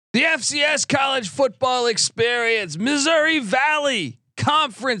The FCS College Football Experience, Missouri Valley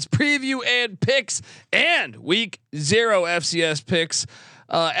Conference preview and picks, and Week 0 FCS picks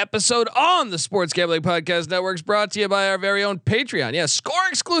episode on the Sports Gambling Podcast Network is brought to you by our very own Patreon. Yeah, score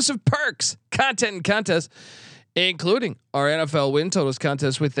exclusive perks, content and contests, including our NFL win totals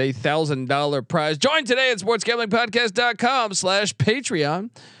contest with a $1,000 prize. Join today at sportsgamblingpodcast.com/Patreon.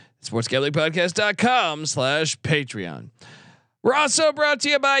 sportsgamblingpodcast.com/Patreon. We're also brought to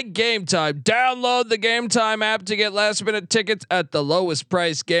you by Game Time. Download the Game Time app to get last minute tickets at the lowest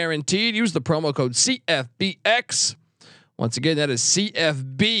price guaranteed. Use the promo code CFBX. Once again, that is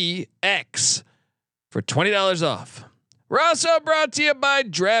CFBX for $20 off. We're also brought to you by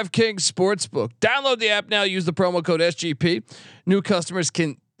DraftKings Sportsbook. Download the app now. Use the promo code SGP. New customers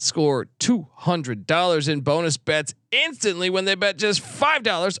can score $200 in bonus bets instantly when they bet just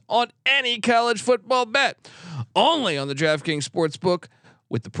 $5 on any college football bet. Only on the DraftKings Sportsbook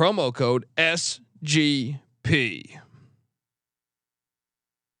with the promo code SGP.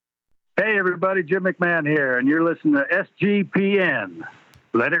 Hey everybody, Jim McMahon here, and you're listening to SGPN.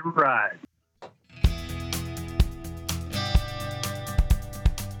 Let it ride.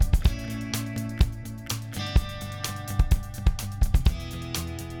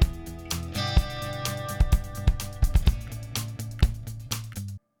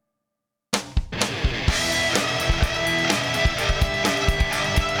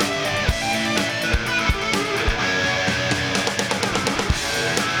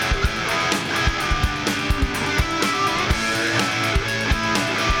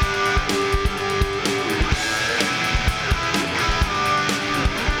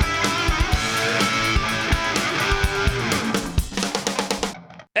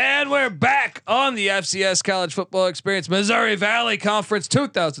 We're back on the FCS College Football Experience, Missouri Valley Conference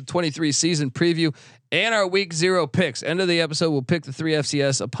 2023 season preview and our Week 0 picks. End of the episode, we'll pick the 3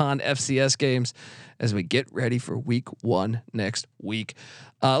 FCS upon FCS games as we get ready for Week 1 next week.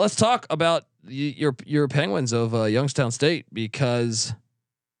 Let's talk about your Penguins of Youngstown State, because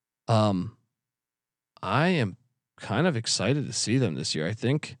I am kind of excited to see them this year. I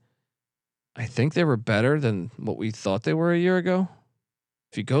think they were better than what we thought they were a year ago.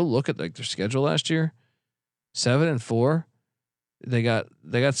 If you go look at like their schedule last year, 7-4, they got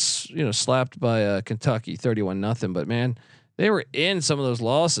slapped by Kentucky 31-0. But man, they were in some of those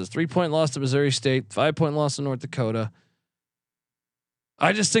losses. 3-point loss to Missouri State, 5-point loss to North Dakota.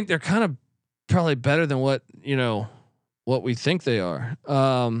 I just think they're kind of probably better than what we think they are.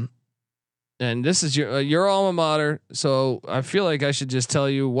 And this is your alma mater, so I feel like I should just tell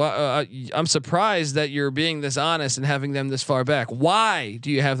you what I'm surprised that you're being this honest and having them this far back. Why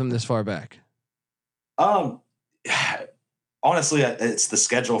do you have them this far back? Honestly, it's the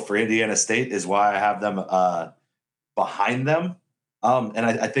schedule for Indiana State is why I have them behind them. And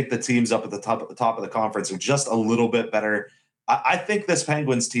I think the teams up at the top of the conference are just a little bit better. I think this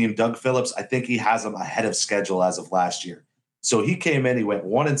Penguins team, Doug Phillips, I think he has them ahead of schedule as of last year. So he came in, he went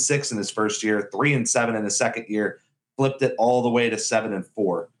 1-6 in his first year, 3-7 in his second year, flipped it all the way to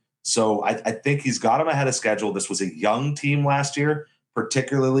 7-4. So I think he's got him ahead of schedule. This was a young team last year,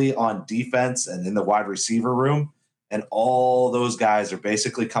 particularly on defense and in the wide receiver room. And all those guys are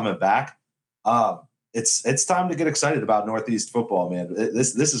basically coming back. It's time to get excited about Northeast football, man.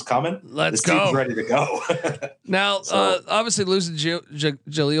 This is coming. This go. Team's ready to go. Now, obviously losing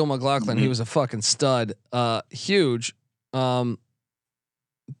Jaleel McLaughlin, he was a fucking stud, huge.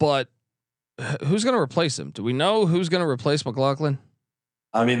 But who's going to replace him? Do we know who's going to replace McLaughlin?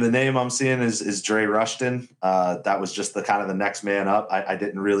 I mean, the name I'm seeing is Dre Rushton. That was just the kind of the next man up. I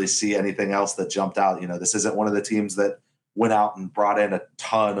didn't really see anything else that jumped out. This isn't one of the teams that went out and brought in a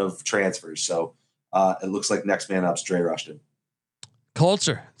ton of transfers. So it looks like next man up's Dre Rushton.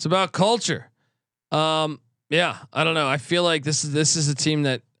 Culture. It's about culture. Yeah, I don't know. I feel like this is a team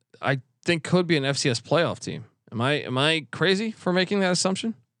that I think could be an FCS playoff team. Am I crazy for making that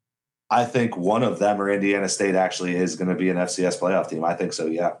assumption? I think one of them or Indiana State actually is going to be an FCS playoff team. I think so.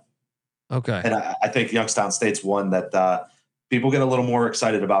 Yeah. Okay. And I think Youngstown State's one that people get a little more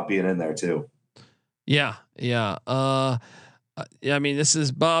excited about being in there too. Yeah. Yeah. I mean, this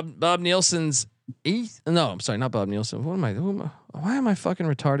is Bob Nielsen's eighth. No, I'm sorry, not Bob Nielsen. Why am I fucking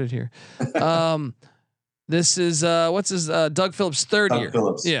retarded here? This is what's his Doug Phillips' third year.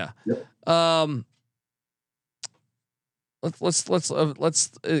 Phillips. Yeah. Yep. Let's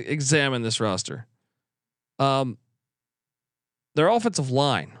examine this roster. Their offensive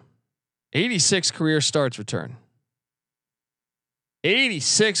line, 86 career starts return.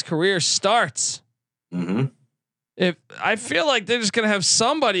 86 career starts. Mm-hmm. If I feel like they're just gonna have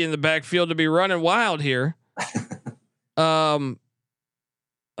somebody in the backfield to be running wild here. I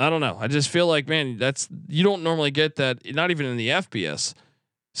I don't know. I just feel like, man, you don't normally get that, not even in the FBS.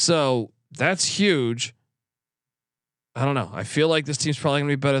 So that's huge. I don't know. I feel like this team's probably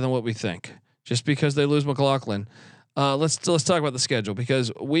gonna be better than what we think, just because they lose McLaughlin. Let's talk about the schedule,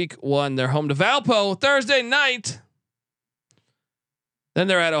 because week 1 they're home to Valpo Thursday night. Then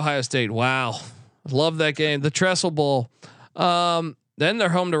they're at Ohio State. Wow, love that game. The Trestle Bowl. Then they're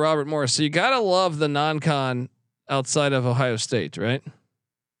home to Robert Morris. So you gotta love the non-con outside of Ohio State, right?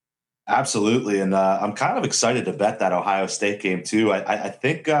 Absolutely, and I'm kind of excited to bet that Ohio State game too. I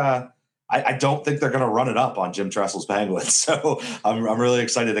think I don't think they're going to run it up on Jim Tressel's Penguins, so I'm really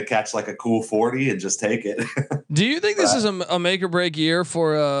excited to catch like a cool 40 and just take it. Do you think this is a make or break year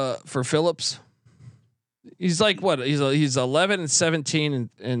for Phillips? He's like what? He's 11-17,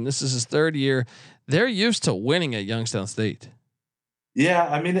 and this is his 3rd year. They're used to winning at Youngstown State. Yeah,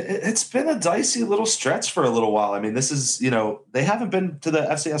 I mean, it's been a dicey little stretch for a little while. I mean, this is, they haven't been to the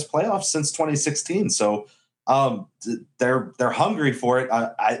FCS playoffs since 2016. So they're hungry for it.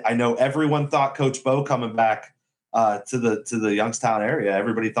 I know everyone thought Coach Bo coming back to the Youngstown area.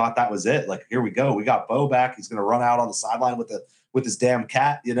 Everybody thought that was it. Like, here we go. We got Bo back. He's going to run out on the sideline with his damn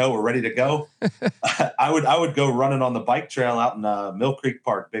cat. We're ready to go. I would go running on the bike trail out in Mill Creek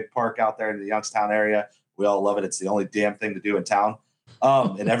Park, big park out there in the Youngstown area. We all love it. It's the only damn thing to do in town.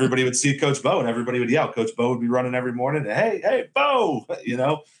 And everybody would see Coach Bo, and everybody would yell. Coach Bo would be running every morning. And, hey, Bo,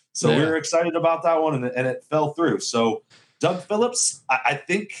 So we were excited about that one, and it fell through. So Doug Phillips, I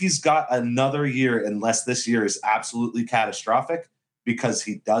think he's got another year, unless this year is absolutely catastrophic, because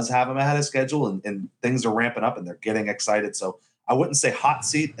he does have him ahead of schedule, and things are ramping up, and they're getting excited. So I wouldn't say hot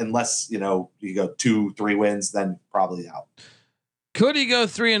seat unless you go 2-3 wins, then probably out. Could he go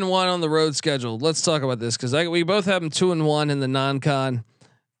 3-1 on the road schedule? Let's talk about this, because we both have him 2-1 in the non-con.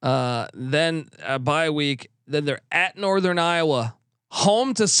 Then a bye week. Then they're at Northern Iowa,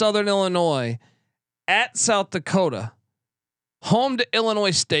 home to Southern Illinois, at South Dakota, home to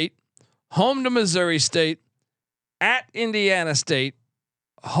Illinois State, home to Missouri State, at Indiana State,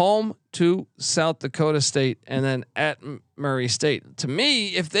 home to South Dakota State, and then at Murray State. To me,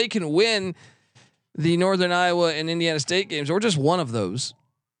 if they can win the Northern Iowa and Indiana State games, or just one of those,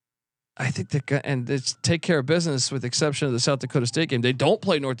 I think they take care of business, with the exception of the South Dakota State game. They don't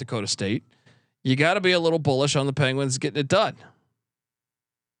play North Dakota State. You got to be a little bullish on the Penguins getting it done.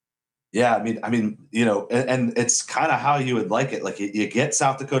 Yeah, I mean, and it's kind of how you would like it. Like you get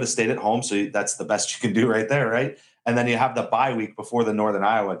South Dakota State at home, so that's the best you can do right there, right? And then you have the bye week before the Northern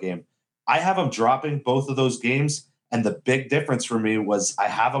Iowa game. I have them dropping both of those games. And the big difference for me was I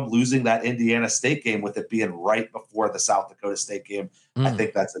have them losing that Indiana State game, with it being right before the South Dakota State game. I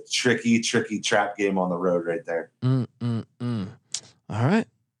think that's a tricky trap game on the road right there. All right.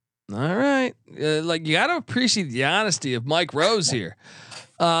 Like, you got to appreciate the honesty of Mike Rose here.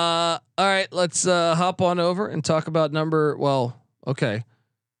 All right, let's hop on over and talk about okay.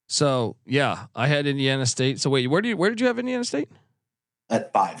 So yeah, I had Indiana State. So wait, where did you have Indiana State?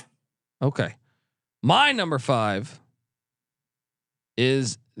 At 5. Okay. My number 5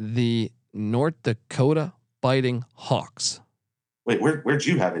 is the North Dakota Fighting Hawks. Wait, where'd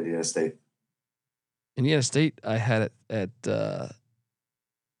you have Indiana State? Indiana State, I had it at.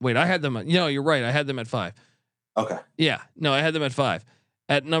 Wait, I had them. You're right. I had them at 5. Okay. Yeah. No, I had them at 5.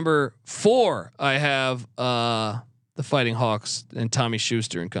 At number 4, I have the Fighting Hawks and Tommy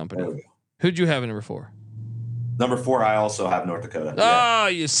Schuster and company. Who'd you have in number 4? Number 4, I also have North Dakota. Oh,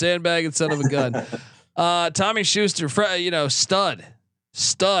 you sandbagging son of a gun. Tommy Schuster, stud.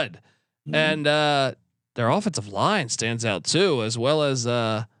 Mm-hmm. And their offensive line stands out too, as well as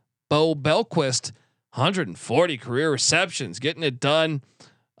Bo Belquist, 140 career receptions, getting it done.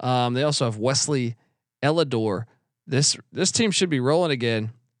 They also have Wesley Elidor. This team should be rolling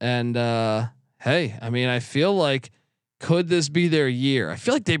again. And hey, I mean, I feel like, could this be their year? I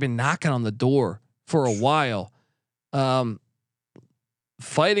feel like they've been knocking on the door for a while.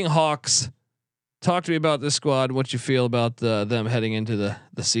 Fighting Hawks, talk to me about this squad. What you feel about them heading into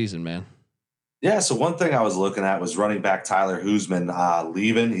the season, man? Yeah. So one thing I was looking at was running back Tyler Huseman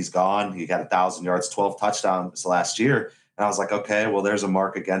leaving. He's gone. He got 1,000 yards, 12 touchdowns last year. And I was like, okay, well, there's a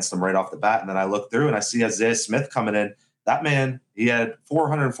mark against him right off the bat. And then I look through and I see Isaiah Smith coming in. That man, he had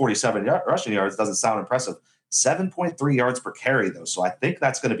 447 rushing yards. Doesn't sound impressive. 7.3 yards per carry though. So I think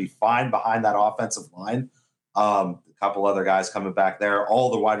that's going to be fine behind that offensive line. A couple other guys coming back there.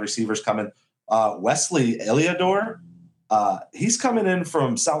 All the wide receivers coming. Wesley Eliador, he's coming in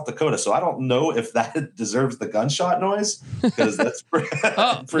from South Dakota, so I don't know if that deserves the gunshot noise, because that's pretty.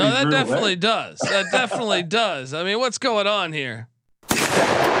 That definitely does. That definitely does. I mean, what's going on here?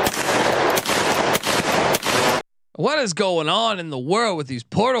 What is going on in the world with these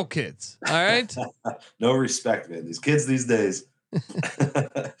portal kids? All right. No respect, man. These kids these days.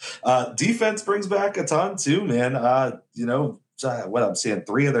 Defense brings back a ton too, man. What I'm seeing,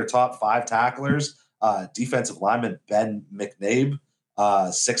 3 of their top 5 tacklers, defensive lineman Ben McNabe,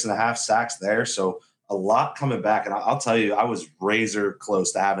 6.5 sacks there. So a lot coming back. And I'll tell you, I was razor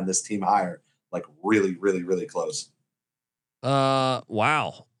close to having this team higher, like really, really, really close.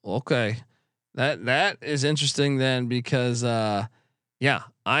 Wow. Okay. That is interesting then because yeah,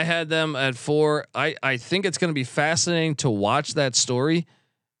 I had them at 4. I think it's going to be fascinating to watch that story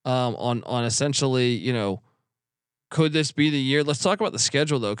on essentially, could this be the year? Let's talk about the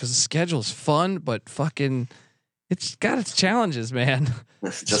schedule though, because the schedule is fun, but fucking it's got its challenges, man.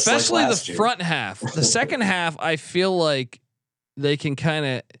 Especially like the front half. The second half, I feel like they can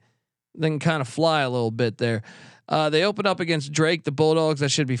kind of fly a little bit there. They open up against Drake, the Bulldogs. That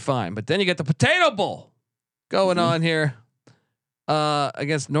should be fine. But then you get the Potato Bowl going on here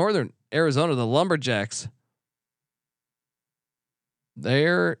against Northern Arizona, the Lumberjacks.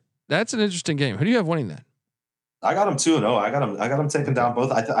 That's an interesting game. Who do you have winning that? I got them 2-0. I got them taking down both.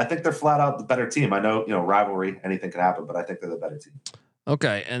 I think they're flat out the better team. I know, rivalry, anything can happen, but I think they're the better team.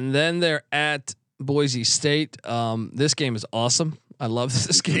 Okay, and then they're at Boise State. This game is awesome. I love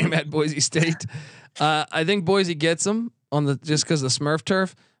this game at Boise State. I think Boise gets them just because of the Smurf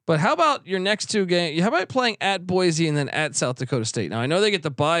turf. But how about your next 2 games? How about playing at Boise and then at South Dakota State? Now I know they get the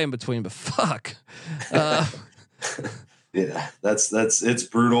bye in between, but fuck. Yeah, it's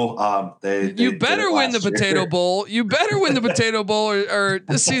brutal. You better win the Potato Bowl. You better win the Potato Bowl, or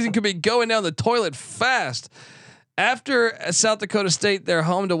this season could be going down the toilet fast. After South Dakota State, they're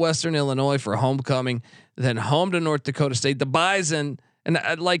home to Western Illinois for homecoming, then home to North Dakota State, the Bison, and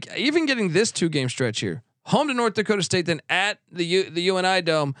even getting this 2-game stretch here, home to North Dakota State, then at the UNI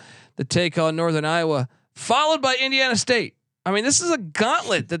Dome, the take on Northern Iowa, followed by Indiana State. I mean, this is a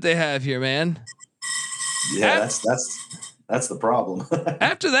gauntlet that they have here, man. Yeah, that's the problem.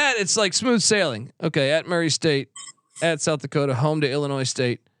 After that, it's like smooth sailing. Okay, at Murray State, at South Dakota, home to Illinois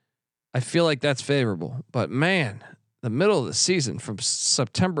State. I feel like that's favorable. But man, the middle of the season from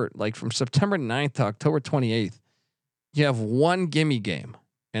September 9th to October 28th, you have 1 gimme game,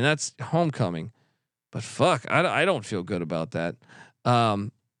 and that's homecoming. But fuck, I don't feel good about that.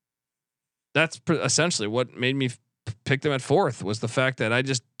 That's essentially what made me pick them at 4th, was the fact that I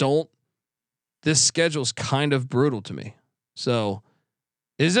just don't. This schedule's kind of brutal to me. So,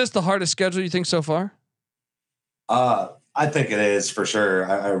 is this the hardest schedule you think so far? I think it is for sure.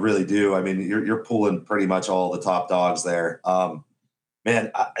 I really do. I mean, you're pulling pretty much all the top dogs there.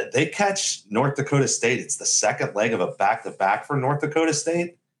 Man, they catch North Dakota State. It's the second leg of a back-to-back for North Dakota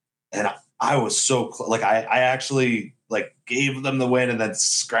State, and I was so I actually gave them the win and then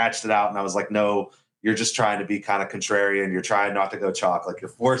scratched it out, and I was like, no, you're just trying to be kind of contrarian. You're trying not to go chalk, you're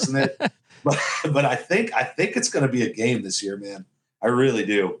forcing it. But I think it's going to be a game this year, man. I really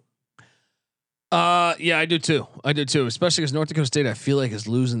do. Yeah, I do too. Especially because North Dakota State, I feel like, is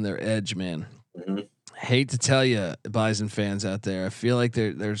losing their edge, man. Mm-hmm. Hate to tell you, Bison fans out there, I feel like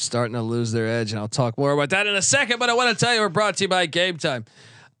they're starting to lose their edge, and I'll talk more about that in a second. But I want to tell you, we're brought to you by Game Time.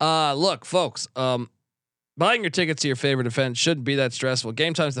 Look, folks, buying your tickets to your favorite event shouldn't be that stressful.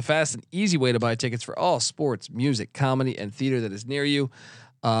 Game Time is the fast and easy way to buy tickets for all sports, music, comedy, and theater that is near you.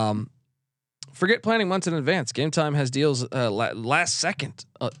 Forget planning months in advance. Game Time has deals last second.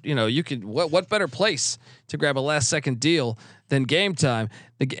 You can what better place to grab a last second deal than Game Time?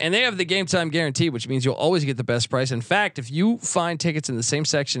 And they have the Game Time guarantee, which means you'll always get the best price. In fact, if you find tickets in the same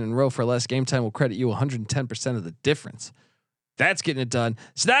section and row for less, Game Time will credit you 110% of the difference. That's getting it done.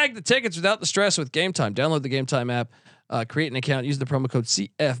 Snag the tickets without the stress with Game Time. Download the Game Time app, create an account, use the promo code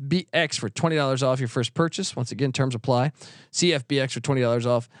CFBX for $20 off your first purchase. Once again, terms apply. CFBX for $20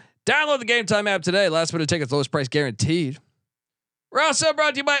 off. Download the Game Time app today. Last minute tickets, lowest price guaranteed. We're also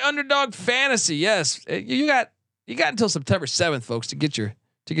brought to you by Underdog Fantasy. Yes, you got until September 7th, folks, to get your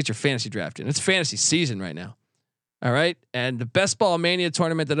fantasy draft in. It's fantasy season right now. All right, and the Best Ball Mania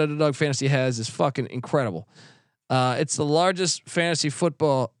tournament that Underdog Fantasy has is fucking incredible. It's the largest fantasy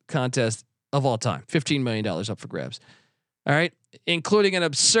football contest of all time. $15 million up for grabs. All right, including an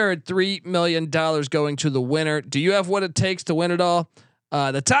absurd $3 million going to the winner. Do you have what it takes to win it all?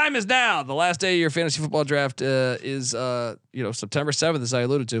 The time is now. The last day of your fantasy football draft is September 7th, as I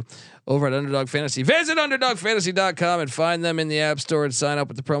alluded to, over at Underdog Fantasy. Visit UnderdogFantasy.com and find them in the App Store and sign up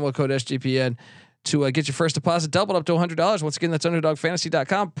with the promo code SGPN to get your first deposit doubled up to $100. Once again, that's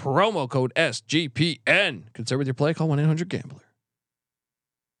UnderdogFantasy.com, promo code SGPN. Concerned with your play? Call 1-800-GAMBLER.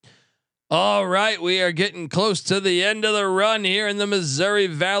 All right, we are getting close to the end of the run here in the Missouri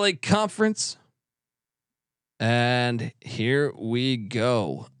Valley Conference. And here we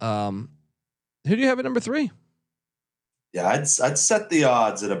go. Who do you have at number 3? Yeah, I'd set the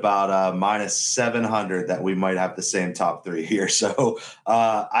odds at about minus 700 that we might have the same top 3 here. So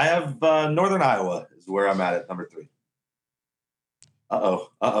I have Northern Iowa is where I'm at number 3.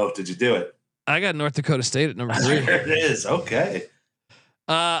 Did you do it? I got North Dakota State at number 3. There it is. Okay.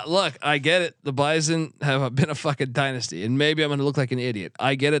 Look, I get it. The Bison have been a fucking dynasty, and maybe I'm going to look like an idiot.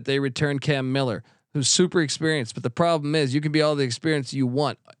 I get it. They returned Cam Miller, who's super experienced, but the problem is you can be all the experience you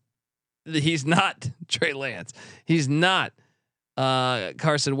want. He's not Trey Lance. He's not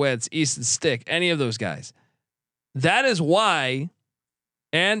Carson Wentz, Easton Stick, any of those guys. That is why,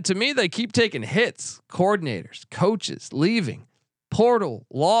 and to me, they keep taking hits. Coordinators, coaches leaving, portal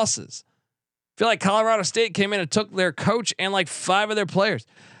losses. I feel like Colorado State came in and took their coach and like 5 of their players.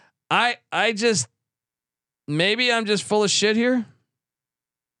 I just, maybe I'm just full of shit here,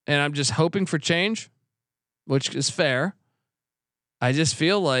 and I'm just hoping for change, which is fair. I just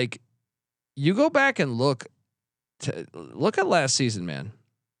feel like you go back and look at last season, man.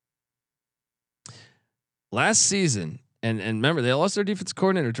 Last season, and remember they lost their defensive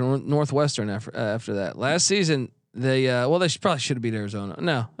coordinator to Northwestern after that. Last season, they probably should have beat Arizona.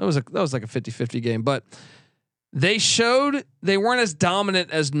 No, that was like a 50-50 game, but they showed they weren't as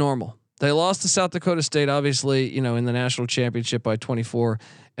dominant as normal. They lost to South Dakota State, obviously, in the national championship by 24,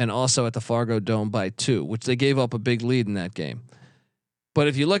 and also at the Fargo Dome by 2, which they gave up a big lead in that game. But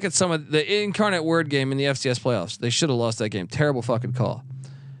if you look at some of the Incarnate Word game in the FCS playoffs, they should have lost that game. Terrible fucking call.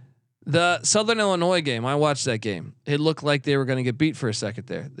 The Southern Illinois game, I watched that game. It looked like they were going to get beat for a second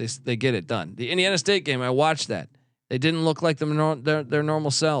there. They get it done. The Indiana State game, I watched that. They didn't look like their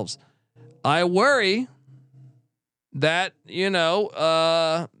normal selves. I worry that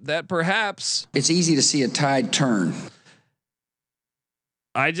that perhaps it's easy to see a tide turn.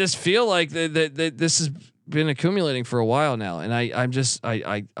 I just feel like that this has been accumulating for a while now, and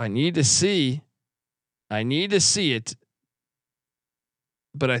I need to see it.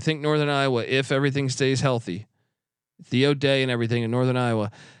 But I think Northern Iowa, if everything stays healthy, Theo Day and everything in Northern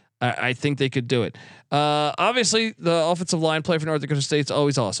Iowa, I think they could do it. Obviously, the offensive line play for North Dakota State is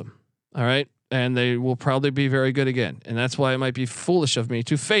always awesome. All right, and they will probably be very good again, and that's why it might be foolish of me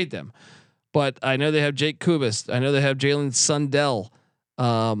to fade them. But I know they have Jake Kubis. I know they have Jalen Sundell.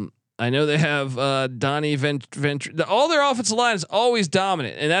 I know they have Donnie Ventry. All their offensive line is always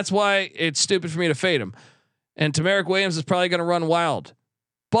dominant, and that's why it's stupid for me to fade them. And Tamarick Williams is probably going to run wild,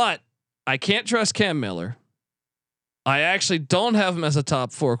 but I can't trust Cam Miller. I actually don't have him as a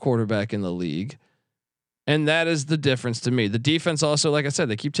top 4 quarterback in the league, and that is the difference to me. The defense also, like I said,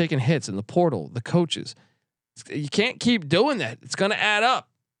 they keep taking hits in the portal. The coaches, you can't keep doing that. It's going to add up.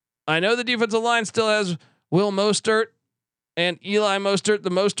 I know the defensive line still has Will Mostert and Eli Mostert,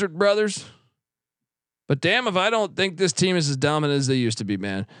 the Mostert brothers. But damn if I don't think this team is as dominant as they used to be,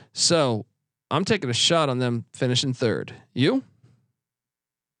 man. So I'm taking a shot on them finishing 3rd. You?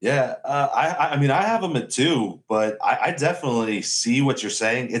 Yeah, I mean, I have them at 2, but I definitely see what you're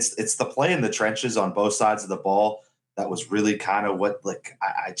saying. It's the play in the trenches on both sides of the ball that was really kind of what, like,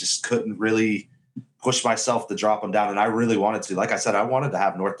 I just couldn't really push myself to drop them down, and I really wanted to. Like I said, I wanted to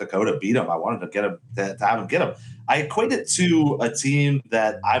have North Dakota beat them. I wanted to get them to have them get them. I equate it to a team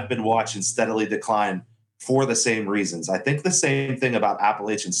that I've been watching steadily decline for the same reasons. I think the same thing about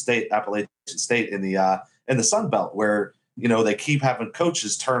Appalachian State in the Sun Belt, where they keep having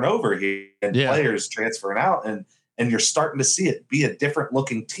coaches turn over here and players transferring out, and you're starting to see it be a different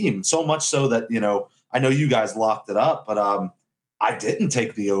looking team. So much so that I know you guys locked it up, but I didn't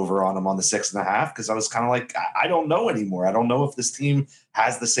take the over on them on the 6.5 because I was kind of like, I don't know anymore. I don't know if this team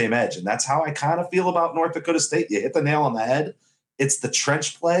has the same edge. And that's how I kind of feel about North Dakota State. You hit the nail on the head. It's the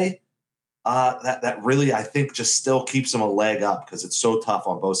trench play that really, I think, just still keeps them a leg up because it's so tough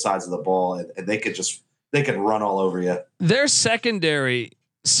on both sides of the ball, and they can run all over you. Their secondary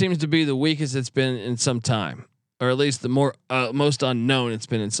seems to be the weakest it's been in some time, or at least the most unknown it's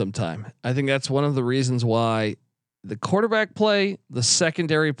been in some time. I think that's one of the reasons why the quarterback play, the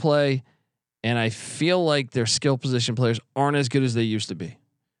secondary play, and I feel like their skill position players aren't as good as they used to be.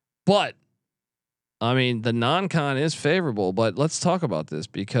 But I mean, the non-con is favorable, but let's talk about this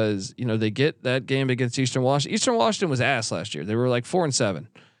because they get that game against Eastern Washington. Eastern Washington was ass last year. They were like 4-7.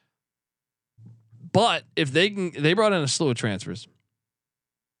 But if they brought in a slew of transfers.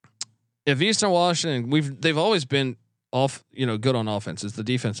 If Eastern Washington, they've always been good on offense. It's the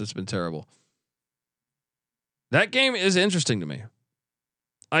defense that's been terrible. That game is interesting to me.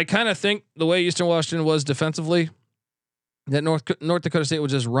 I kind of think the way Eastern Washington was defensively, that North Dakota State would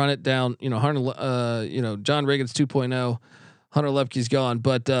just run it down. John Riggins 2.0, Hunter Lepke's gone,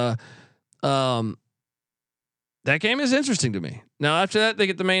 but that game is interesting to me. Now after that, they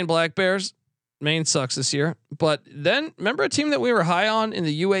get the Maine Black Bears. Maine sucks this year, but then remember a team that we were high on in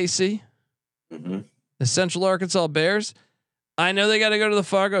the UAC, the Central Arkansas Bears. I know they got to go to the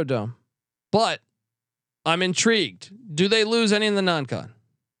Fargo Dome, but I'm intrigued. Do they lose any in the non-con?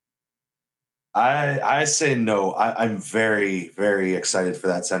 I say no. I'm very, very excited for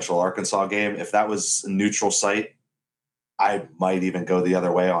that Central Arkansas game. If that was a neutral site, I might even go the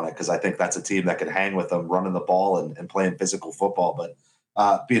other way on it because I think that's a team that could hang with them running the ball and playing physical football. But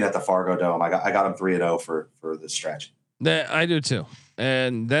being at the Fargo Dome, I got them 3-0 for this stretch. I do too.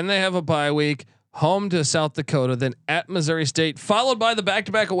 And then they have a bye week, home to South Dakota, then at Missouri State, followed by the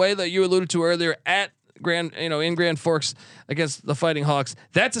back-to-back away that you alluded to earlier at in Grand Forks against the Fighting Hawks.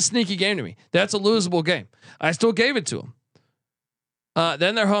 That's a sneaky game to me. That's a losable game. I still gave it to them.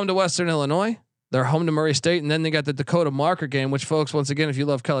 Then they're home to Western Illinois. They're home to Murray State, and then they got the Dakota Marker game, which, folks, once again, if you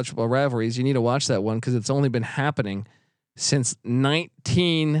love college football rivalries, you need to watch that one because it's only been happening since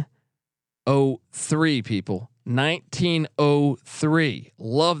 1903. People, 1903.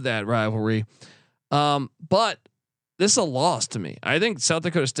 Love that rivalry. But this is a loss to me. I think South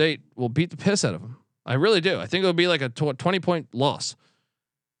Dakota State will beat the piss out of them. I really do. I think it'll be like a 20-point loss.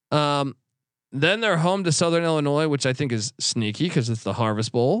 Then they're home to Southern Illinois, which I think is sneaky because it's the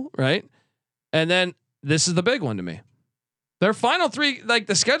Harvest Bowl, right? And then this is the big one to me. Their final three, like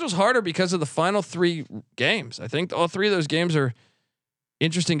the schedule's harder because of the final three games. I think all three of those games are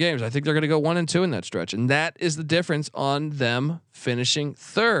interesting games. I think they're going to go 1-2 in that stretch, and that is the difference on them finishing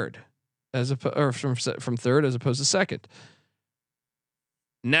third, from third as opposed to second.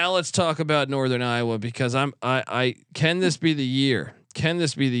 Now let's talk about Northern Iowa because I can this be the year? Can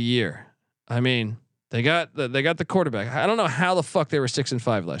this be the year? I mean, they got the quarterback. I don't know how the fuck they were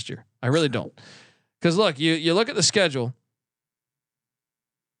 6-5 last year. I really don't. Because look, you look at the schedule.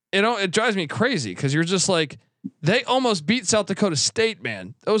 It drives me crazy because you're just like, they almost beat South Dakota State,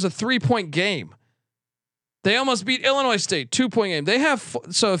 man. That was a 3-point game. They almost beat Illinois State, 2-point game. They have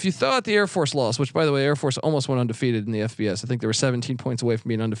so if you throw out the Air Force loss, which by the way, Air Force almost went undefeated in the FBS. I think they were 17 points away from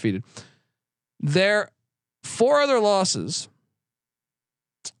being undefeated. Their 4 other losses.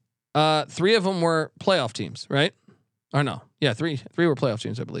 3 of them were playoff teams, right? Or no, yeah, 3 were playoff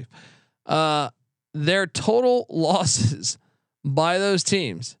teams, I believe. Their total losses by those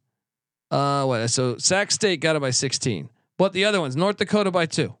teams. So Sac State got it by 16, but the other ones, North Dakota by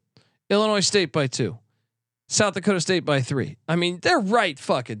 2, Illinois State by 2, South Dakota State by 3. I mean, they're right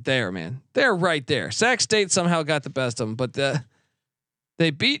fucking there, man. They're right there. Sac State somehow got the best of them, but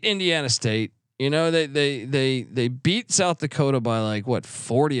they beat Indiana State. You know, they beat South Dakota by like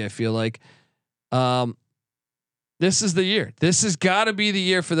 40, I feel like. This is the year. This has got to be the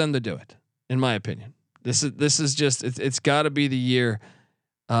year for them to do it, in my opinion. This is just it's got to be the year.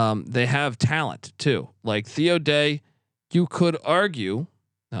 They have talent too. Like Theo Day, you could argue.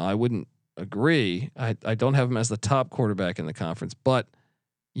 Now I wouldn't agree. I don't have him as the top quarterback in the conference, but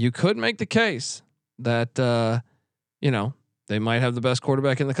you could make the case that they might have the best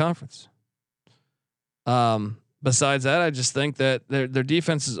quarterback in the conference. Besides that, I just think that their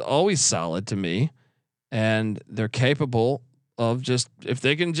defense is always solid to me, and they're capable of if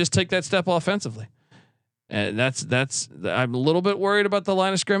they can just take that step offensively. And that's I'm a little bit worried about the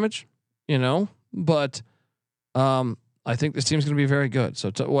line of scrimmage, but I think this team's going to be very good.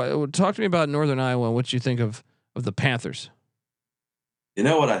 So talk to me about Northern Iowa and what you think of the Panthers. You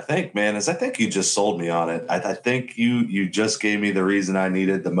know what I think, man, is I think you just sold me on it. I think you just gave me the reason I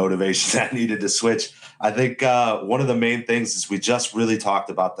needed, the motivation I needed to switch. I think one of the main things is we just really talked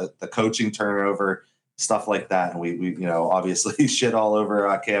about the coaching turnover, stuff like that. And we obviously shit all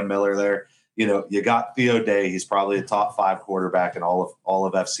over Cam Miller there. You got Theo Day. He's probably a top 5 quarterback in all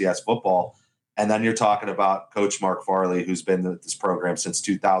of FCS football. And then you're talking about Coach Mark Farley, who's been with this program since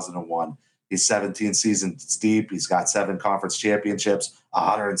 2001. He's 17 seasons deep. He's got 7 conference championships,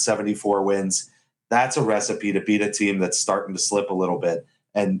 174 wins. That's a recipe to beat a team that's starting to slip a little bit.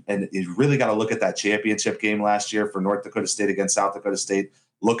 And you really got to look at that championship game last year for North Dakota State against South Dakota State.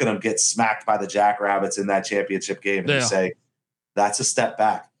 Look at them get smacked by the Jackrabbits in that championship game. And you say, that's a step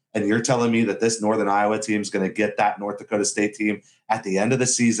back. And you're telling me that this Northern Iowa team is going to get that North Dakota State team at the end of the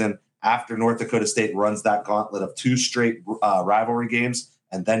season after North Dakota State runs that gauntlet of 2 straight rivalry games,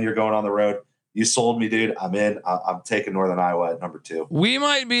 and then you're going on the road. You sold me, dude. I'm in. I'm taking Northern Iowa at number 2. We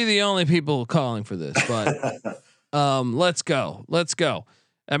might be the only people calling for this, but let's go. Let's go.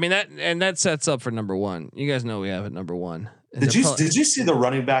 I mean that sets up for number 1. You guys know we have it number 1. Did you see the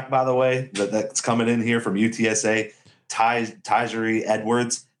running back, by the way, that's coming in here from UTSA, Tyjere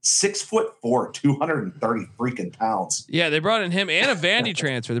Edwards? 6'4", 230 freaking pounds. Yeah, they brought in him and a Vandy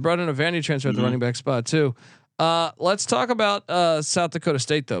transfer. They brought in a Vandy transfer at the running back spot too. Let's talk about South Dakota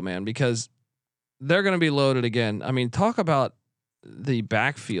State though, man, because they're going to be loaded again. I mean, talk about the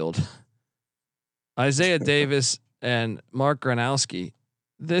backfield. Isaiah Davis and Mark Gronowski.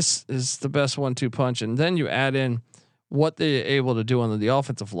 This is the best 1-2 punch, and then you add in what they're able to do on the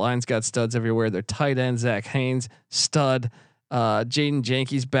offensive line's got studs everywhere. Their tight end Zach Haynes, stud. Jaden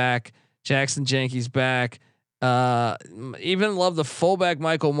Janke's back. Jackson Janke's back. Even love the fullback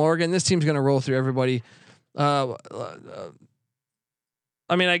Michael Morgan. This team's going to roll through everybody. I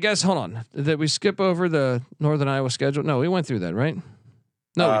mean, I guess. Hold on. Did we skip over the Northern Iowa schedule? No, we went through that, right?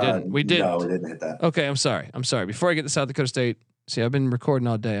 No, we didn't. We didn't. No, we didn't hit that. Okay, I'm sorry. Before I get to South Dakota State, see, I've been recording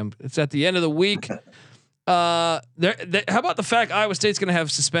all day. It's at the end of the week. How about the fact Iowa State's going to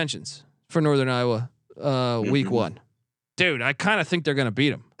have suspensions for Northern Iowa week 1? Dude, I kind of think they're going to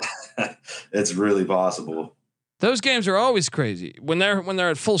beat them. It's really possible. Those games are always crazy when they're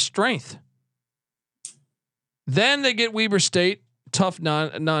at full strength. Then they get Weber State, tough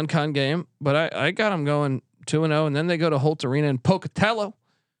non-con game, but I got them going 2-0, and then they go to Holt Arena in Pocatello.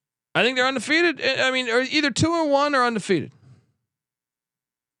 I think they're undefeated. I mean, or either 2-1 or undefeated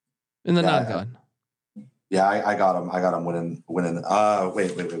in the non-con. Yeah, I got them. I got them winning.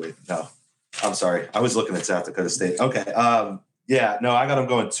 Wait. No, I'm sorry. I was looking at South Dakota State. Okay. Yeah, no, I got them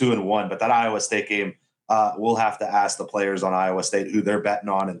going 2-1. But that Iowa State game, we'll have to ask the players on Iowa State who they're betting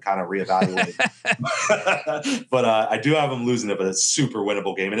on and kind of reevaluate. But I do have them losing it, but it's a super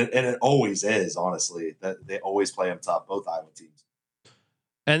winnable game, and it always is. Honestly, that they always play them tough, both Iowa teams.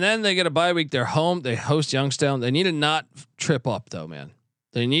 And then they get a bye week. They're home. They host Youngstown. They need to not trip up though, man.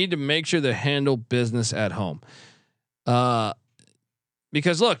 They need to make sure they handle business at home.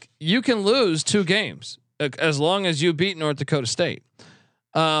 Because look, you can lose 2 games as long as you beat North Dakota State.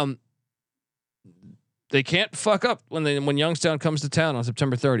 They can't fuck up when Youngstown comes to town on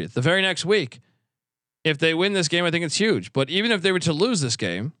September 30th. The very next week, if they win this game, I think it's huge. But even if they were to lose this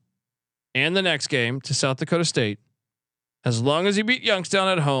game and the next game to South Dakota State, as long as you beat Youngstown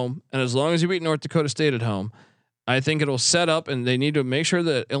at home and as long as you beat North Dakota State at home, I think it'll set up, and they need to make sure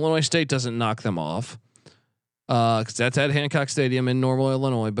that Illinois State doesn't knock them off. Cause that's at Hancock Stadium in Normal,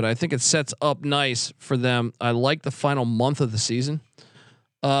 Illinois, but I think it sets up nice for them. I like the final month of the season.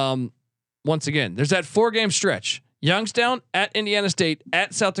 Once again, there's that 4-game stretch: Youngstown, at Indiana State,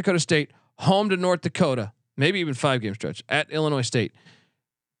 at South Dakota State, home to North Dakota, maybe even 5-game stretch at Illinois State.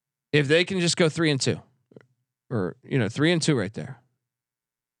 If they can just go 3-2, or 3-2 right there,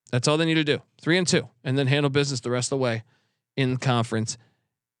 that's all they need to do. 3-2, and then handle business the rest of the way in the conference.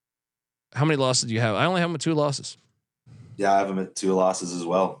 How many losses do you have? I only have them at 2 losses. Yeah, I have them at 2 losses as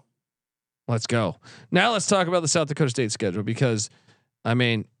well. Let's go. Now let's talk about the South Dakota State schedule, because I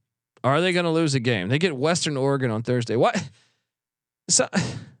mean, are they going to lose a game? They get Western Oregon on Thursday. What? So,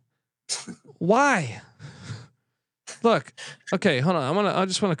 why? Look, okay, hold on. I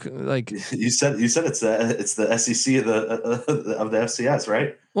just want to like. You said it's the SEC of the FCS,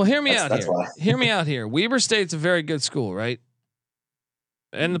 right? Well, hear me out here. Why. Hear me out here. Weber State's a very good school, right?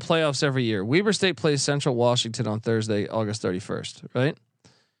 In the playoffs every year. Weber State plays Central Washington on Thursday, August 31st, right?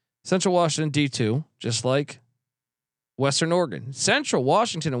 Central Washington D2, just like Western Oregon. Central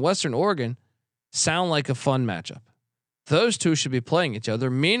Washington and Western Oregon sound like a fun matchup. Those two should be playing each other.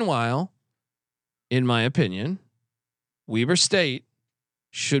 Meanwhile, in my opinion, Weber State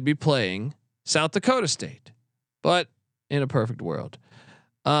should be playing South Dakota State, but in a perfect world,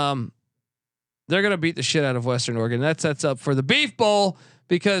 they're going to beat the shit out of Western Oregon. That sets up for the Beef Bowl,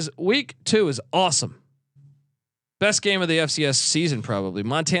 because week 2 is awesome. Best game of the FCS season, probably.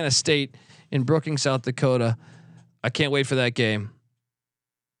 Montana State in Brookings, South Dakota. I can't wait for that game.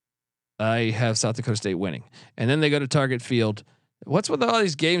 I have South Dakota State winning, and then they go to Target Field. What's with all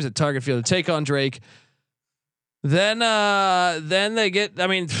these games at Target Field to take on Drake? Then they get,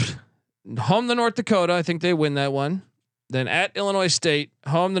 home to North Dakota. I think they win that one. Then at Illinois State,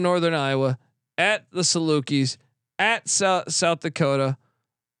 home to Northern Iowa, at the Salukis, at South Dakota,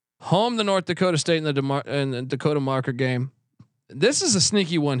 home to North Dakota State in the Dakota Marker game. This is a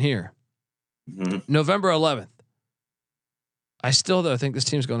sneaky one here. Mm-hmm. November 11th. I still though think this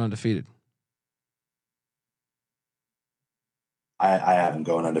team's going undefeated. I have them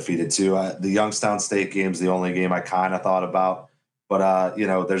going undefeated too. The Youngstown State game's the only game I kind of thought about, but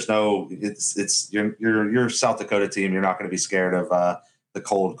there's no. It's your South Dakota team. You're not going to be scared of the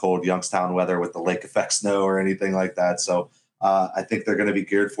cold Youngstown weather with the lake effect snow or anything like that. So I think they're going to be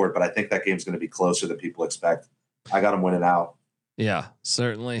geared for it, but I think that game's going to be closer than people expect. I got them winning out. Yeah,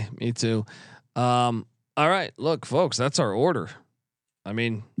 certainly. Me too. All right, look, folks, that's our order. I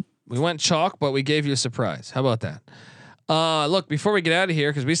mean, we went chalk, but we gave you a surprise. How about that? Look, before we get out of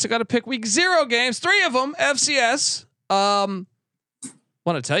here, because we still got to pick week 0 games, 3 of them FCS. Want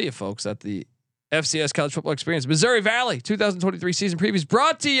to tell you folks that the FCS College Football Experience Missouri Valley 2023 season previews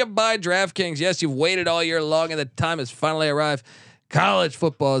brought to you by DraftKings. Yes, you've waited all year long, and the time has finally arrived. College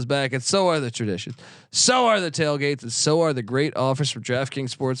football is back, and so are the traditions. So are the tailgates, and so are the great offers from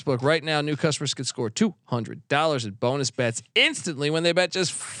DraftKings Sportsbook. Right now, new customers can score $200 in bonus bets instantly when they bet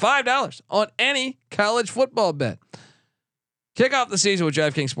just $5 on any college football bet. Kick off the season with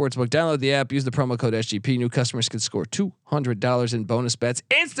DraftKings Sportsbook. Download the app, use the promo code SGP. New customers can score $200 in bonus bets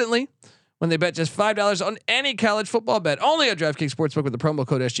instantly when they bet just $5 on any college football bet. Only at DraftKings Sportsbook with the promo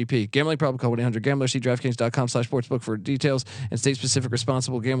code SGP. Gambling problem, call 1-800-GAMBLER. See DraftKings.com/sportsbook for details and state-specific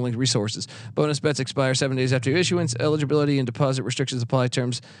responsible gambling resources. Bonus bets expire 7 days after issuance. Eligibility and deposit restrictions apply.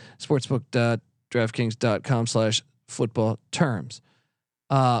 Terms sportsbook.draftkings.com/football terms.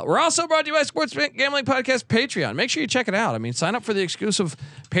 We're also brought to you by Sports Gambling Podcast Patreon. Make sure you check it out. I mean, sign up for the exclusive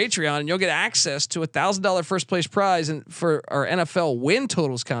Patreon and you'll get access to $1,000 first place prize and for our NFL win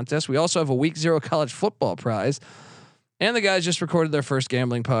totals contest. We also have a week 0 college football prize. And the guys just recorded their first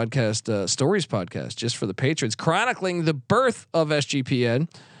gambling podcast, stories podcast, just for the patrons, chronicling the birth of SGPN.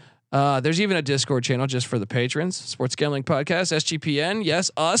 There's even a Discord channel just for the patrons. Sports Gambling Podcast, SGPN. Yes,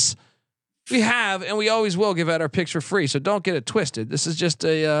 us. We have and we always will give out our picks for free, so don't get it twisted. This is just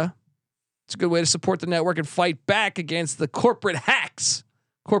it's a good way to support the network and fight back against the corporate hacks,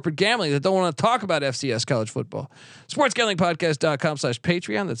 corporate gambling that don't want to talk about FCS college football.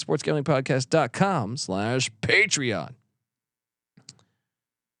 SportsGamblingPodcast.com/Patreon. That's SportsGamblingPodcast.com/Patreon.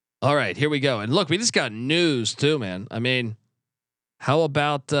 All right, here we go. And look, we just got news too, man. I mean, how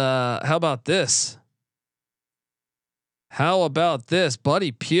about this? How about this,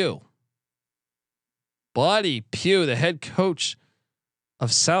 Buddy Pugh? Buddy Pugh, the head coach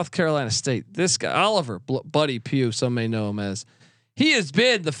of South Carolina State. This guy, Oliver Buddy Pugh, some may know him as. He has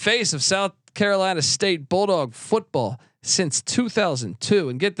been the face of South Carolina State Bulldog football since 2002.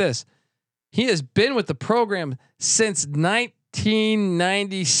 And get this, he has been with the program since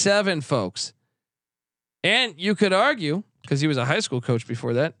 1997, folks. And you could argue, because he was a high school coach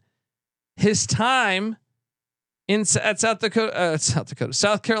before that, his time at South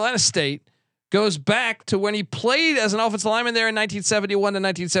Carolina State goes back to when he played as an offensive lineman there in 1971 to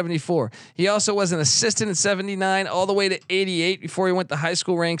 1974. He also was an assistant in 79 all the way to 88 before he went to high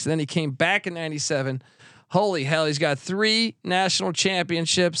school ranks. And then he came back in 97. Holy hell. He's got 3 national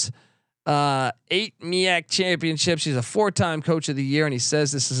championships, 8 MEAC championships. He's a 4-time coach of the year. And he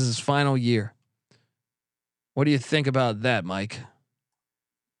says this is his final year. What do you think about that, Mike?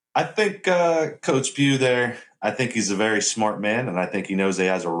 I think Coach Pugh there, I think he's a very smart man, and I think he knows he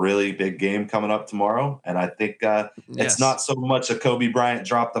has a really big game coming up tomorrow. And I think it's not so much a Kobe Bryant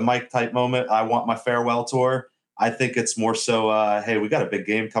drop the mic type moment. I want my farewell tour. I think it's more so, hey, we got a big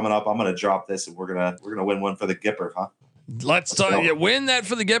game coming up. I'm going to drop this, and we're gonna win one for the Gipper, huh? Let's win that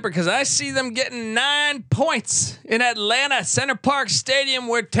for the Gipper, because I see them getting 9 points in Atlanta Center Park Stadium,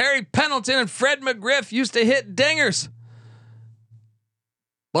 where Terry Pendleton and Fred McGriff used to hit dingers.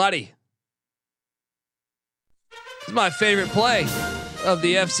 Buddy, this is my favorite play of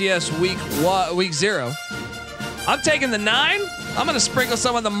the FCS week 0. I'm taking the 9. I'm going to sprinkle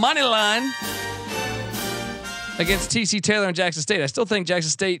some on the money line against TC Taylor and Jackson State. I still think Jackson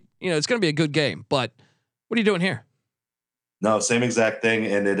State, it's going to be a good game, but what are you doing here? No, same exact thing.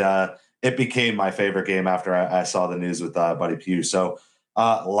 And it became my favorite game after I saw the news with Buddy Pugh. So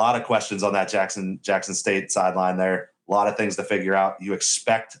a lot of questions on that Jackson State sideline there. A lot of things to figure out. You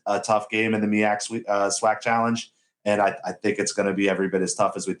expect a tough game in the MEAC SWAC Challenge, and I think it's going to be every bit as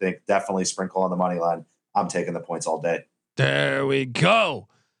tough as we think. Definitely sprinkle on the money line. I'm taking the points all day. There we go.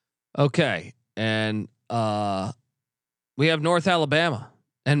 Okay, and we have North Alabama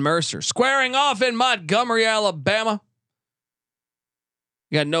and Mercer squaring off in Montgomery, Alabama.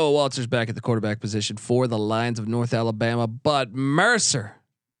 You got Noah Walters back at the quarterback position for the Lions of North Alabama, but Mercer,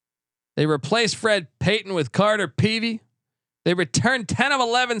 they replaced Fred Payton with Carter Peavy. They returned 10 of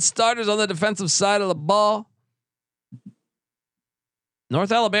 11 starters on the defensive side of the ball.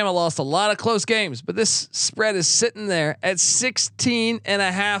 North Alabama lost a lot of close games, but this spread is sitting there at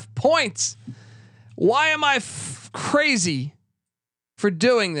 16.5 points. Why am I crazy for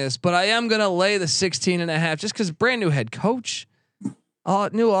doing this? But I am going to lay the 16.5 just because brand new head coach,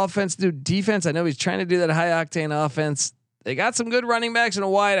 new offense, new defense. I know he's trying to do that high octane offense. They got some good running backs and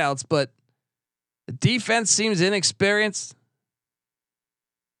wideouts, but the defense seems inexperienced.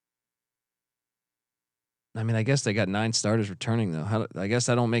 I mean, I guess they got 9 starters returning though. I guess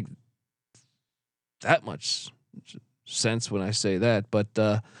I don't make that much sense when I say that, but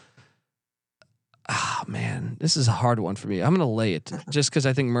man, this is a hard one for me. I'm going to lay it just because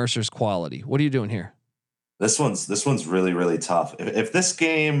I think Mercer's quality. What are you doing here? This one's really, really tough. If this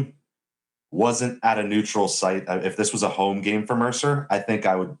game wasn't at a neutral site, if this was a home game for Mercer, I think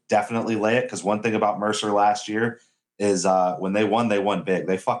I would definitely lay it. Because one thing about Mercer last year is when they won big.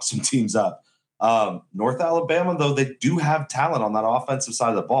 They fucked some teams up. North Alabama, though, they do have talent on that offensive side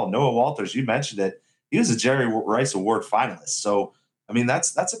of the ball. Noah Walters, you mentioned it. He was a Jerry Rice Award finalist. So, I mean,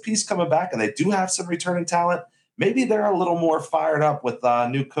 that's a piece coming back, and they do have some returning talent. Maybe they're a little more fired up with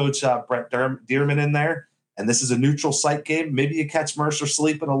new coach Brett Dearman in there. And this is a neutral site game. Maybe you catch Mercer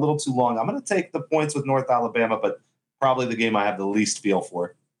sleeping a little too long. I'm going to take the points with North Alabama, but probably the game I have the least feel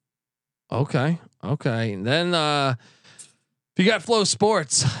for. Okay. And then if you got Flow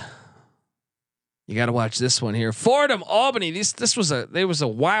Sports, you got to watch this one here. Fordham, Albany. This was a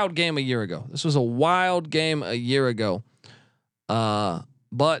wild game a year ago.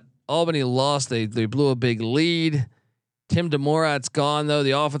 But Albany lost. They blew a big lead. Tim DeMorat's gone though.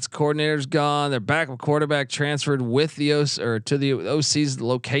 The offense coordinator's gone. Their backup quarterback transferred with the to the OC's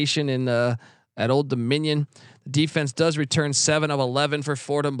location in at Old Dominion. The defense does return 7 of 11 for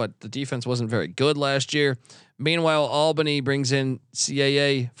Fordham, but the defense wasn't very good last year. Meanwhile, Albany brings in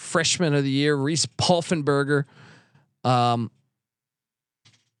CAA Freshman of the Year Reese Poffenberger.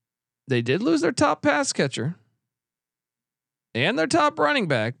 They did lose their top pass catcher and their top running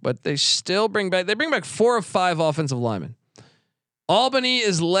back, but they still bring back 4 of 5 offensive linemen. Albany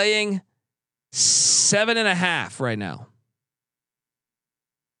is laying 7.5 right now.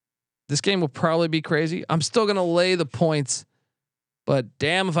 This game will probably be crazy. I'm still going to lay the points, but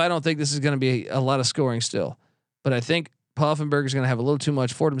damn if I don't think this is going to be a lot of scoring still. But I think Poffenberger is going to have a little too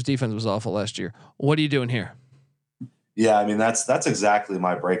much. Fordham's defense was awful last year. What are you doing here? Yeah, I mean that's exactly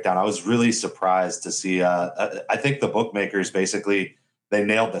my breakdown. I was really surprised to see. I think the bookmakers basically they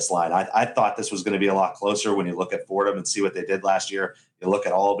nailed this line. I thought this was going to be a lot closer when you look at Fordham and see what they did last year. You look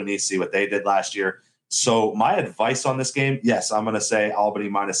at Albany, see what they did last year. So my advice on this game, yes, I'm going to say Albany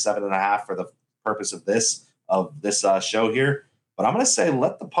minus 7.5 for the purpose of this show here. But I'm going to say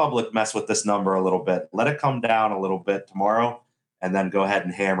let the public mess with this number a little bit. Let it come down a little bit tomorrow, and then go ahead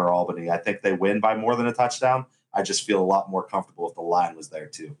and hammer Albany. I think they win by more than a touchdown. I just feel a lot more comfortable if the line was there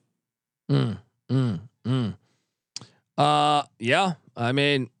too. Yeah. I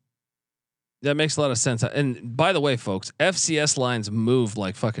mean, that makes a lot of sense. And by the way, folks, FCS lines move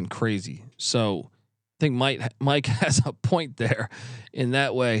like fucking crazy. So I think Mike has a point there in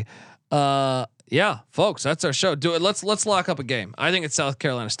that way. Yeah, folks, that's our show. Do it. Let's lock up a game. I think it's South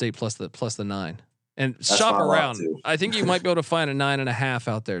Carolina State plus the 9 and that's shop around. I think you might be able to find a 9.5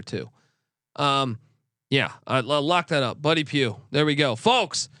 out there too. Yeah, I'll lock that up. Buddy Pugh. There we go.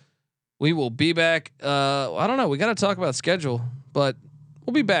 Folks, we will be back. I don't know. We got to talk about schedule, but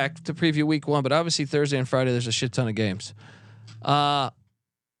we'll be back to preview week 1. But obviously Thursday and Friday, there's a shit ton of games.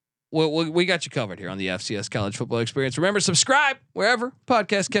 We got you covered here on the FCS College Football Experience. Remember, subscribe wherever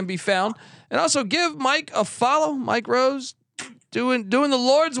podcasts can be found. And also give Mike a follow. Mike Rose doing the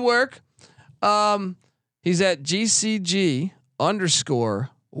Lord's work. He's at GCG_wins.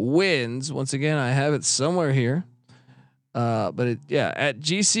 Once again, I have it somewhere here. At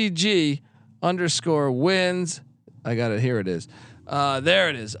GCG_wins. I got it. Here it is. There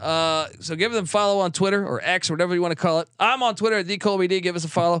it is. So give them a follow on Twitter or X or whatever you want to call it. I'm on Twitter at TheColbyD. Give us a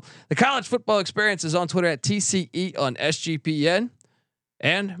follow. The College Football Experience is on Twitter at TCE on SGPN.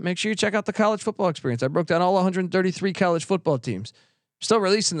 And make sure you check out the College Football Experience. I broke down all 133 college football teams. Still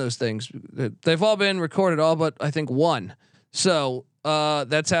releasing those things. They've all been recorded, all but I think 1. So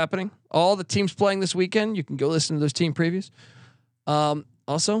that's happening. All the teams playing this weekend. You can go listen to those team previews.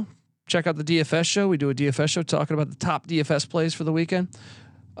 Also, check out the DFS show. We do a DFS show talking about the top DFS plays for the weekend.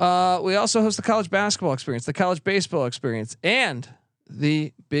 We also host the College Basketball Experience, the College Baseball Experience, and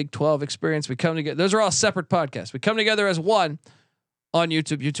the Big 12 Experience. We come together. Those are all separate podcasts. We come together as one on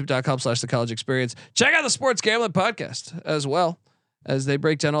YouTube, youtube.com/the College Experience. Check out the Sports Gambling Podcast as well, as they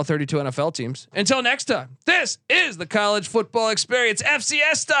break down all 32 NFL teams. Until next time, this is the College Football Experience,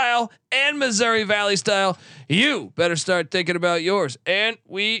 FCS style and Missouri Valley style. You better start thinking about yours. And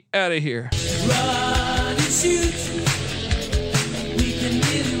we out of here. Run and shoot. We can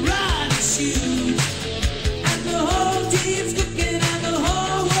really run and shoot. And the whole team's cooking and the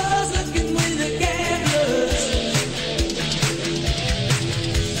whole world's looking with the cameras.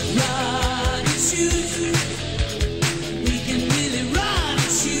 Run and shoot.